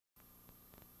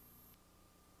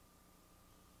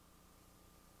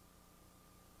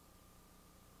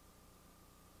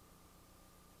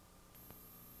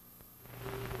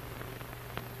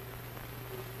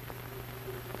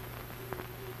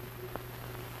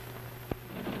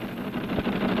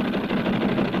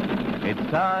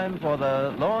time for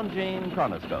the Longines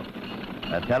Chronoscope,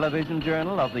 a television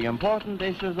journal of the important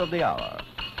issues of the hour,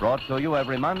 brought to you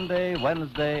every Monday,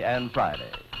 Wednesday, and Friday.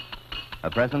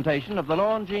 A presentation of the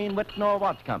Longines Whitnor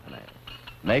Watch Company,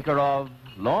 maker of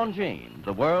Longines,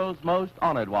 the world's most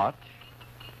honored watch,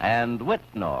 and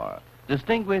Whitnor,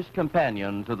 distinguished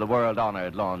companion to the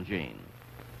world-honored Longines.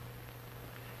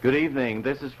 Good evening,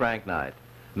 this is Frank Knight.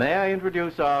 May I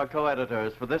introduce our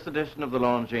co-editors for this edition of the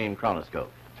Longines Chronoscope?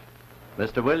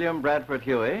 Mr. William Bradford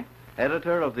Huey,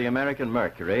 editor of the American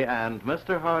Mercury, and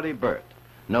Mr. Hardy Burt,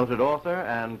 noted author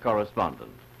and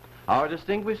correspondent. Our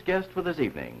distinguished guest for this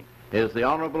evening is the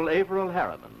Honorable Averell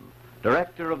Harriman,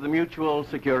 director of the Mutual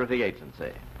Security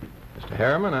Agency. Mr.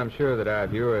 Harriman, I'm sure that our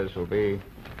viewers will be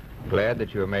glad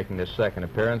that you are making this second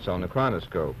appearance on the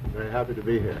Chronoscope. Very happy to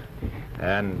be here.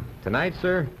 And tonight,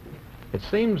 sir, it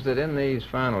seems that in these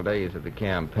final days of the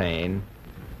campaign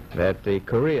that the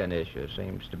Korean issue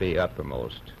seems to be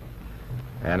uppermost.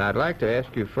 And I'd like to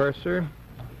ask you first, sir,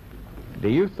 do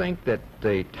you think that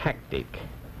the tactic,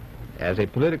 as a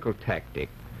political tactic,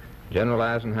 General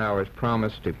Eisenhower's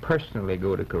promise to personally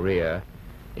go to Korea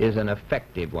is an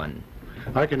effective one?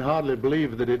 I can hardly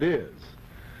believe that it is.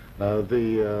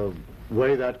 The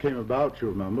way that came about, you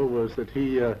remember, was that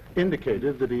he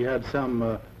indicated that he had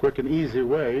some quick and easy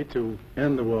way to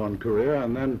end the war in Korea,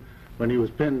 and then when he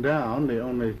was pinned down, the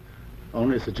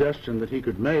only suggestion that he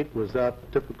could make was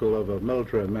that typical of a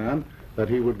military man, that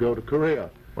he would go to Korea.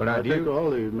 Well, I think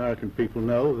all the American people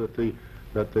know that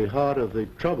the heart of the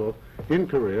trouble in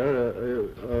Korea,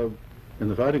 in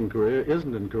the fighting in Korea,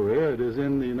 isn't in Korea. It is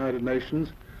in the United Nations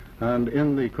and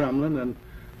in the Kremlin,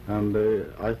 and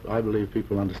I believe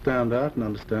people understand that and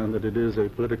understand that it is a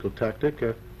political tactic,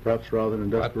 perhaps rather than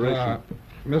desperation.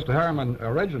 Mr. Harriman,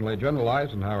 originally General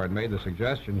Eisenhower had made the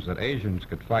suggestions that Asians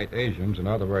could fight Asians. In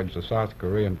other words, the South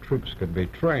Korean troops could be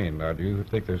trained. Do you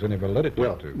think there's any validity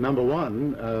well, to? Number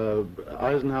one,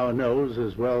 Eisenhower knows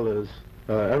as well as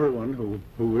everyone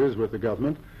who is with the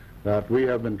government that we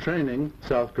have been training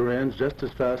South Koreans just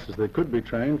as fast as they could be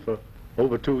trained for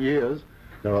over 2 years.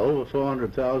 There are over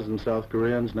 400,000 South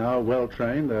Koreans now well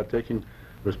trained. They're taking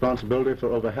responsibility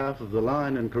for over half of the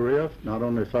line in Korea, not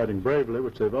only fighting bravely,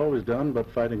 which they've always done, but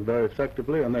fighting very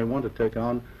effectively, and they want to take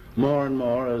on more and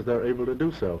more as they're able to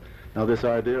do so. Now, this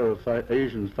idea of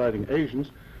Asians fighting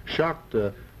Asians shocked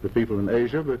the people in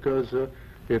Asia because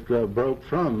it broke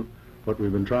from what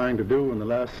we've been trying to do in the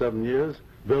last 7 years,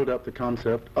 build up the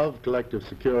concept of collective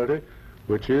security,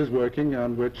 which is working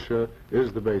and which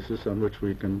is the basis on which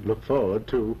we can look forward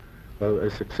to a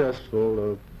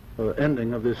successful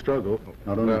ending of this struggle,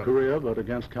 not only in Korea, but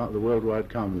against the worldwide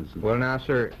communism. Well, now,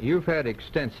 sir, you've had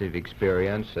extensive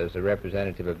experience as a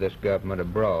representative of this government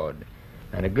abroad,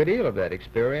 and a good deal of that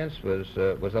experience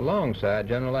was alongside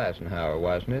General Eisenhower,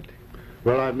 wasn't it?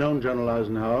 Well, I've known General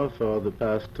Eisenhower for the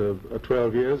past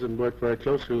 12 years and worked very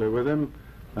closely with him,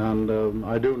 and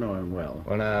I do know him well.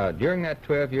 Well, now, during that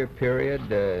 12-year period,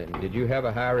 did you have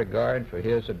a high regard for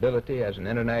his ability as an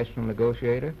international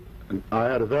negotiator? I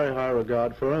had a very high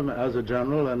regard for him as a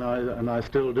general, and I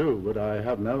still do, but I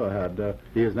have never had,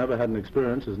 he has never had an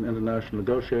experience as an international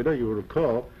negotiator. You will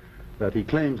recall that he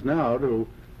claims now to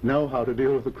know how to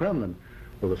deal with the Kremlin.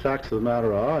 Well, the facts of the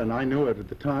matter are, and I knew it at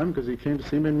the time because he came to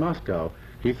see me in Moscow,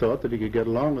 he thought that he could get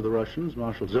along with the Russians.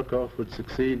 Marshal Zhukov would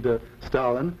succeed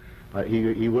Stalin.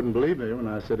 He wouldn't believe me when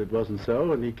I said it wasn't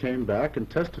so, and he came back and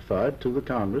testified to the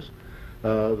Congress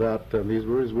that these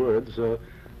were his words.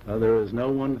 There is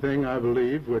no one thing, I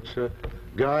believe, which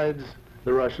guides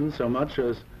the Russians so much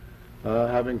as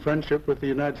having friendship with the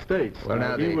United States. Well,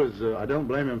 now he was, I don't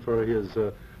blame him for his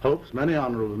hopes. Many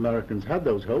honorable Americans had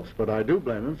those hopes, but I do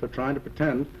blame him for trying to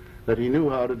pretend that he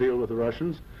knew how to deal with the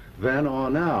Russians then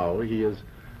or now. He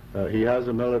has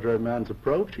a military man's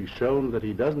approach. He's shown that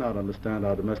he does not understand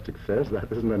our domestic affairs.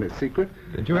 That isn't any secret.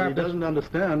 Did you have he doesn't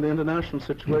understand the international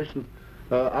situation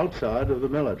outside of the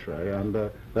military, and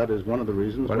that is one of the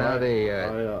reasons why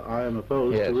I am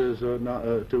opposed to his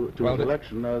his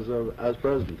election as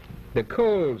president. The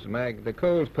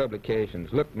Coles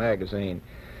publications, Look magazine,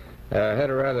 had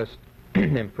a rather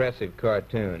impressive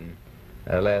cartoon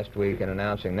last week in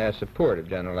announcing their support of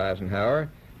General Eisenhower,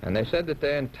 and they said that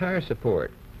their entire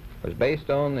support was based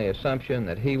on the assumption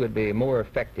that he would be a more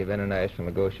effective international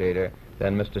negotiator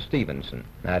than Mr. Stevenson.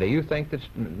 Now, do you think that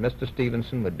Mr.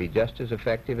 Stevenson would be just as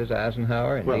effective as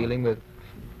Eisenhower in dealing with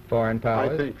foreign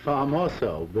powers? I think far more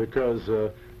so, because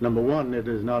number one, it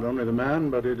is not only the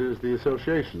man, but it is the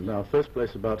associations. Now, first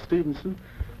place about Stevenson,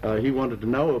 he wanted to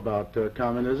know about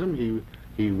communism.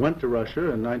 He went to Russia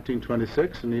in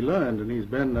 1926, and he learned, and he's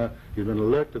been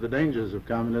alert to the dangers of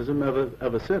communism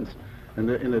ever since. And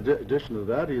in addition to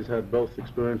that, he's had both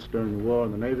experience during the war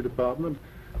in the Navy Department.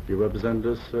 He represented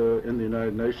us in the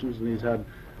United Nations, and he's had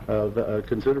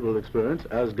considerable experience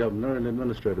as governor in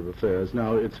administrative affairs.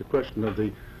 Now, it's a question of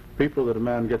the people that a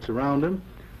man gets around him,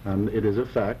 and it is a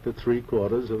fact that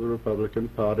 3/4 of the Republican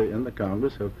Party in the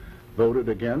Congress have voted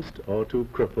against or to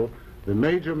cripple the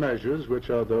major measures, which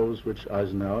are those which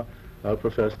Eisenhower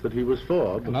professed that he was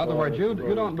for. In other words, you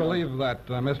don't believe that,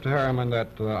 Mr. Harriman,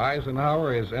 that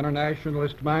Eisenhower is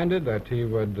internationalist-minded, that he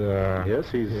would...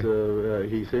 Yes, he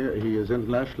is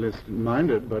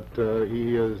internationalist-minded, but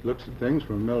he looks at things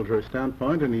from a military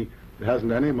standpoint, and he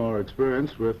hasn't any more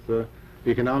experience with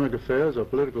economic affairs or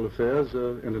political affairs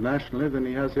internationally than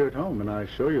he has here at home, and I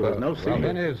assure you there's no secret. Well,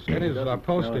 in his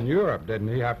post in Europe, didn't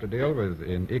he have to deal with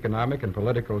in economic and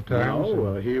political terms?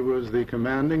 No, he was the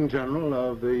commanding general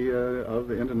of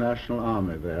the International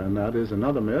Army there, and that is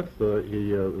another myth. The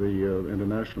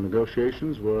international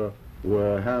negotiations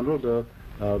were handled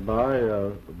by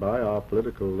our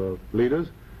political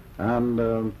leaders,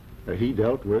 and he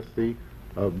dealt with the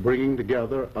bringing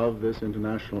together of this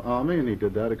international army, and he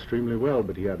did that extremely well,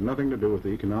 but he had nothing to do with the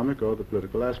economic or the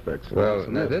political aspects. Well,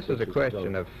 now this is a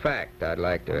question of fact I'd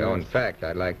like to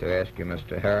ask you,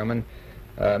 Mr. Harriman.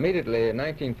 Immediately in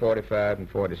 1945 and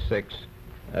 46,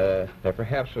 there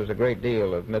perhaps was a great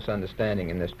deal of misunderstanding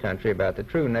in this country about the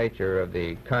true nature of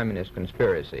the communist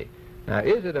conspiracy. Now,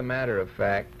 is it a matter of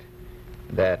fact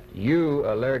that you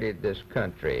alerted this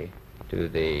country to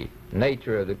the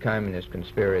nature of the communist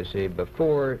conspiracy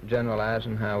before General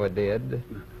Eisenhower did?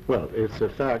 Well, it's a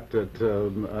fact that,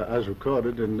 as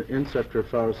recorded in Secretary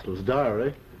Forrestal's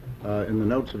diary, in the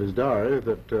notes of his diary,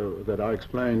 that I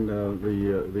explained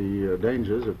the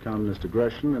dangers of communist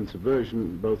aggression and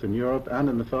subversion both in Europe and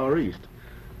in the Far East,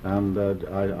 and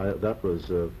that was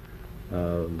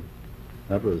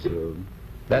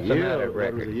That's a matter of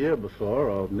record. That was a year before,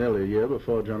 or nearly a year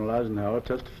before, General Eisenhower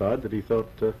testified that he thought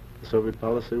the Soviet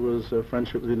policy was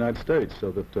friendship with the United States,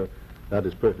 so that that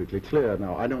is perfectly clear.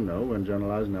 Now, I don't know when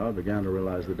General Eisenhower began to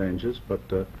realize the dangers, but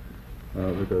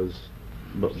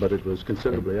it was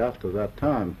considerably after that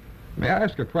time. May I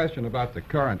ask a question about the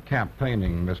current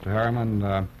campaigning, Mr.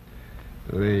 Harriman?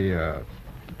 The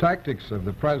tactics of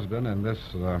the president and this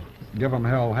give 'em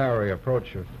hell Harry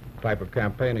approach of type of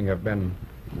campaigning have been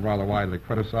rather widely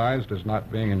criticized as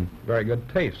not being in very good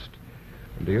taste.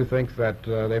 Do you think that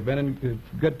they've been in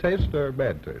good taste or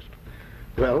bad taste?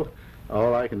 Well,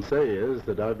 all I can say is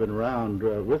that I've been around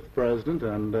with the president,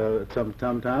 and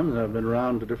sometimes I've been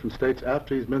around to different states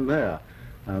after he's been there.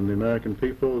 And the American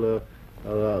people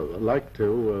like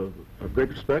to have great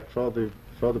respect for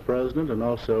the president, and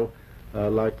also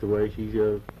like the way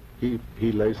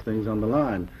he lays things on the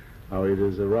line. Now, it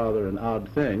is rather an odd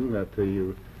thing that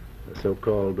the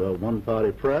so-called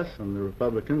one-party press and the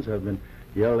Republicans have been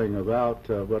yelling about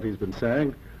what he's been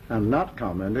saying and not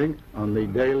commenting on the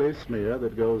daily smear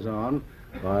that goes on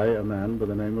by a man by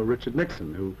the name of Richard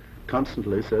Nixon, who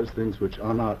constantly says things which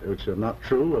are not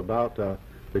true about the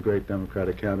great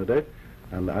Democratic candidate.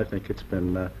 And I think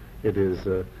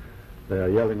they are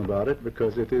yelling about it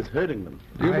because it is hurting them.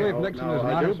 Do you believe Nixon is an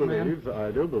honest man?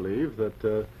 I do believe that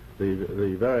the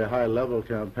very high-level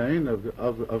campaign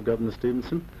of Governor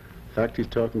Stevenson, the fact he's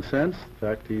talking sense, the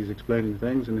fact he's explaining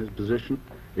things in his position,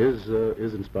 is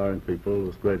inspiring people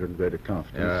with greater and greater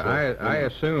confidence. I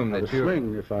assume that the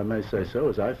swing, if I may say so,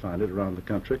 as I find it around the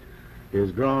country,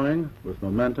 is growing with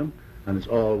momentum, and it's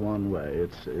all one way.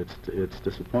 It's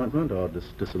disappointment or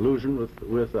disillusion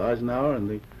with Eisenhower and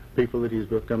the people that he's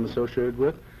become associated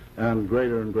with, and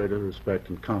greater and greater respect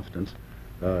and confidence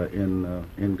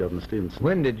in Governor Stevenson.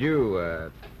 When did you,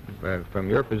 from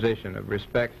your position of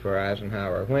respect for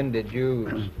Eisenhower, when did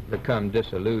you become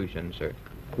disillusioned, sir?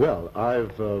 Well, I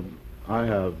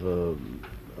have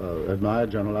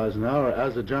admired General Eisenhower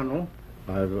as a general.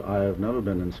 I have never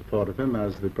been in support of him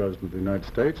as the President of the United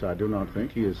States. I do not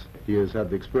think he has had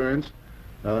the experience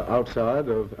outside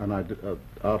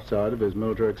of his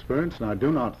military experience, and I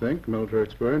do not think military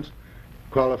experience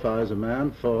qualifies a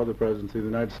man for the presidency of the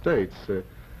United States.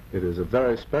 It is a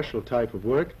very special type of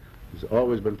work. He's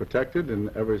always been protected in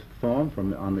every form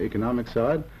on the economic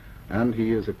side, and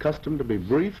he is accustomed to be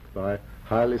briefed by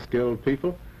highly skilled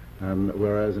people. And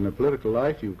whereas in a political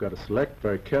life, you've got to select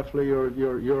very carefully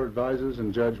your advisors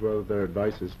and judge whether their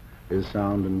advice is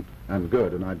sound and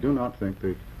good. And I do not think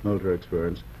the military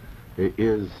experience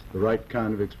is the right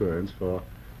kind of experience for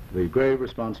the grave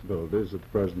responsibilities that the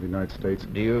President of the United States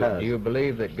has. Do you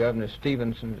believe that Governor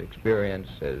Stevenson's experience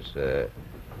has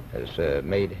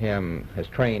has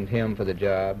trained him for the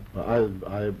job?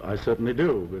 I certainly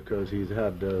do, because he's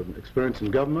had experience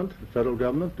in government, the federal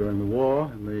government, during the war,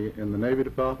 in the Navy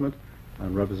Department,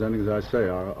 and representing, as I say,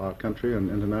 our country in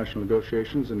international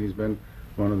negotiations, and he's been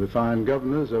one of the fine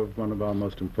governors of one of our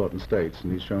most important states,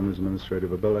 and he's shown his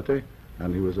administrative ability,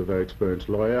 and he was a very experienced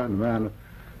lawyer and a man,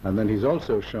 and then he's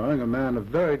also showing a man of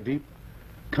very deep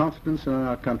confidence in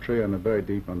our country and a very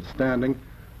deep understanding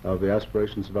of the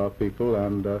aspirations of our people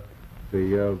and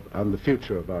the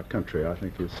future of our country. I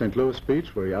think his St. Louis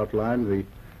speech, where he outlined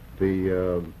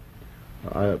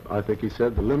I think he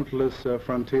said the limitless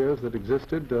frontiers that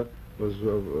existed,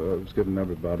 was giving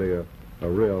everybody a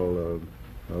real.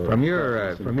 From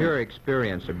your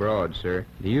experience abroad, sir,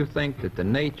 do you think that the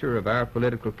nature of our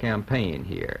political campaign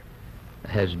here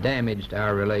has damaged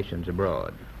our relations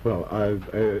abroad? Well,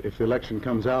 if the election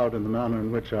comes out in the manner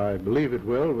in which I believe it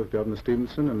will, with Governor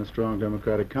Stevenson and a strong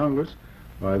Democratic Congress,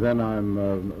 then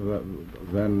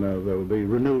there will be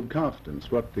renewed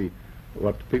confidence. What the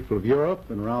people of Europe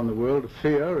and around the world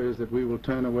fear is that we will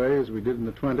turn away, as we did in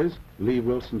the 20s, Lee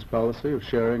Wilson's policy of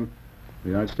sharing, the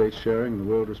United States sharing the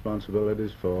world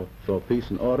responsibilities for peace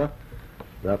and order.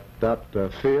 That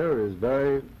fear is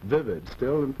very vivid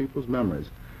still in people's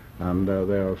memories. And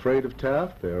they're afraid of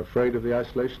Taft, they're afraid of the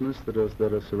isolationists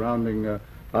that are surrounding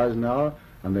Eisenhower,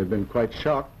 and they've been quite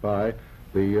shocked by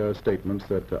the statements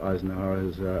that Eisenhower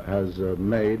has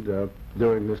made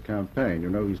during this campaign. You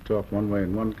know, he's talked one way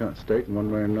in one state and one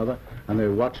way in another, and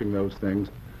they're watching those things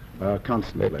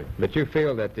constantly. But you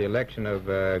feel that the election of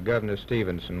Governor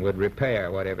Stevenson would repair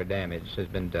whatever damage has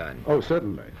been done? Oh,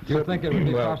 certainly. Do you think it would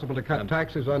be possible to cut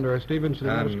taxes under a Stevenson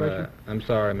administration? I'm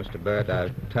sorry, Mr. Burt.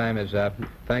 Our time is up.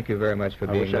 Thank you very much for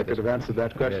being with us. I wish I could have answered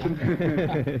that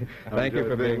question. Thank you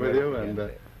for being with you,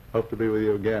 and hope to be with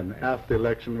you again after the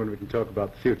election when we can talk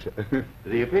about the future.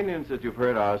 The opinions that you've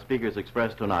heard our speakers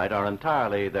express tonight are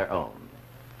entirely their own.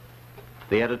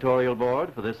 The editorial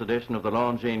board for this edition of the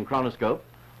Longines Chronoscope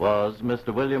was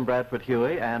Mr. William Bradford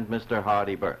Huey and Mr.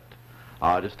 Hardy Burt.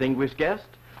 Our distinguished guest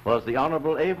was the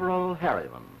Honorable Averell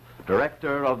Harriman,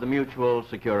 Director of the Mutual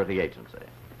Security Agency.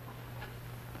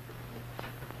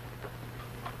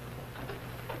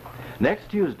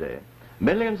 Next Tuesday,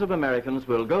 millions of Americans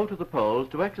will go to the polls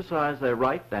to exercise their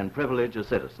right and privilege as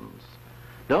citizens.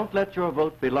 Don't let your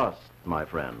vote be lost, my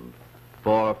friend,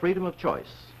 for freedom of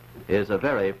choice is a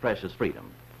very precious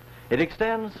freedom. It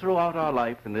extends throughout our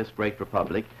life in this great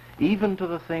republic, even to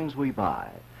the things we buy,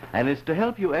 and it's to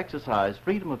help you exercise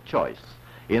freedom of choice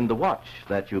in the watch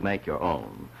that you make your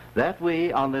own that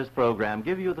we, on this program,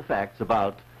 give you the facts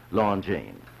about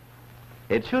Longines.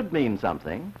 It should mean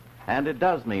something, and it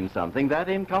does mean something, that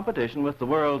in competition with the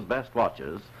world's best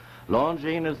watches,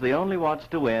 Longines is the only watch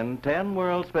to win 10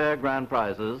 World's Fair grand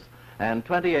prizes and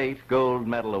 28 gold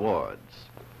medal awards.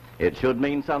 It should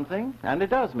mean something, and it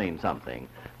does mean something,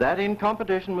 that in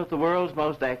competition with the world's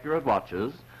most accurate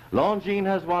watches, Longines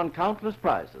has won countless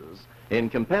prizes in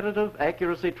competitive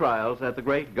accuracy trials at the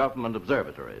great government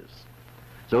observatories.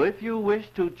 So if you wish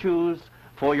to choose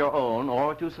for your own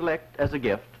or to select as a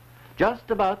gift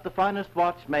just about the finest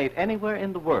watch made anywhere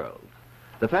in the world,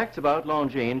 the facts about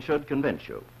Longines should convince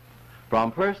you.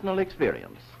 From personal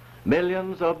experience,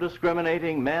 millions of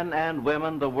discriminating men and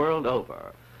women the world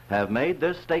over have made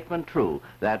this statement true,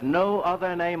 that no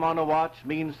other name on a watch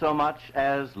means so much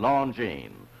as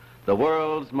Longines, the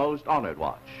world's most honored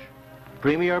watch.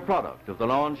 Premier product of the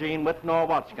Longines Whitnall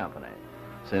Watch Company.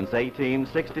 Since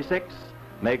 1866,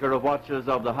 maker of watches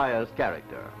of the highest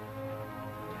character.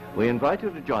 We invite you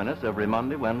to join us every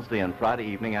Monday, Wednesday, and Friday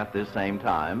evening at this same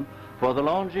time for the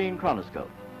Longines Chronoscope,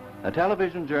 a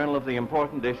television journal of the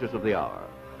important issues of the hour,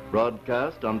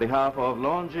 broadcast on behalf of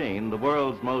Longines, the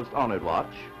world's most honored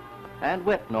watch, and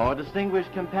Whitnall,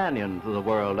 distinguished companion to the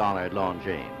world-honored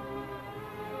Longines.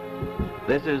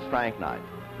 This is Frank Knight,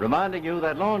 reminding you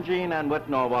that Longines and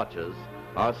Whitnall watches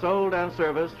are sold and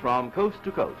serviced from coast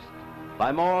to coast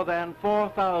by more than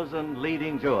 4,000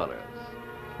 leading jewelers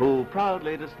who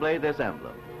proudly display this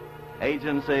emblem,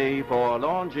 Agency for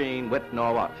Longines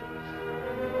Whitnall Watches.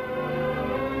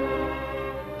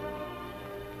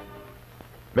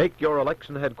 Make your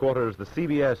election headquarters the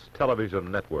CBS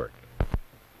television network.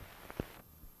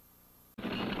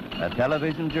 A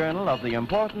television journal of the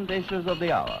important issues of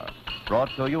the hour, brought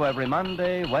to you every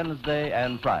Monday, Wednesday,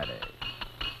 and Friday.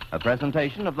 A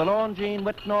presentation of the Longines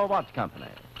Whitnall Watch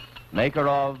Company, maker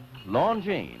of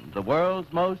Longines, the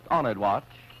world's most honored watch,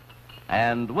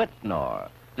 and Whitnall,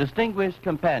 distinguished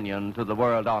companion to the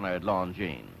world-honored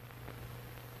Longines.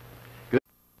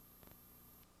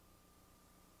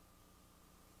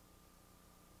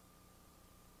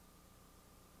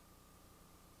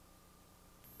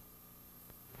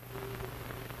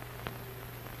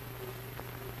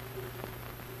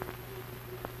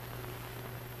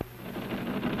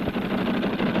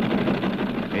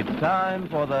 time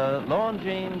for the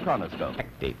Longines Chronoscope.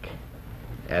 Tactic.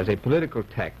 As a political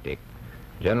tactic,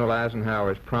 General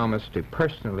Eisenhower's promise to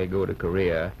personally go to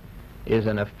Korea is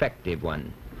an effective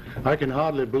one. I can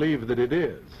hardly believe that it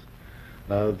is.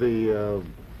 The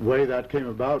way that came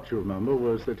about, you remember,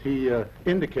 was that he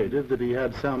indicated that he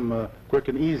had some quick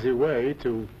and easy way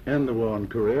to end the war in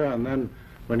Korea, and then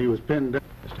when he was pinned down...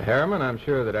 Mr. Harriman, I'm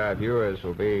sure that our viewers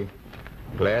will be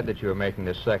glad that you're making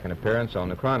this second appearance on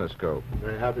the Chronoscope.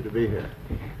 Very happy to be here.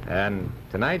 And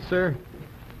tonight, sir,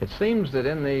 it seems that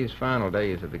in these final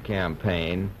days of the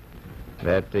campaign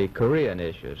that the Korean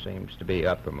issue seems to be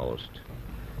uppermost.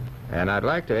 And I'd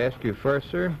like to ask you first,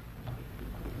 sir,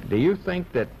 do you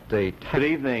think that the... Good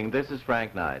evening, this is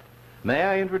Frank Knight. May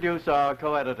I introduce our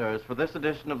co-editors for this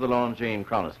edition of the Longines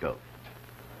Chronoscope?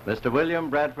 Mr. William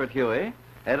Bradford Huey,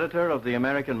 editor of the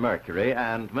American Mercury,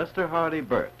 and Mr. Hardy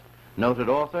Burt, noted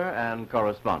author and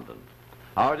correspondent.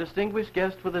 Our distinguished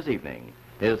guest for this evening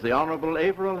is the Honorable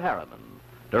Averell Harriman,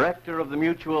 Director of the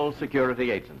Mutual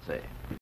Security Agency.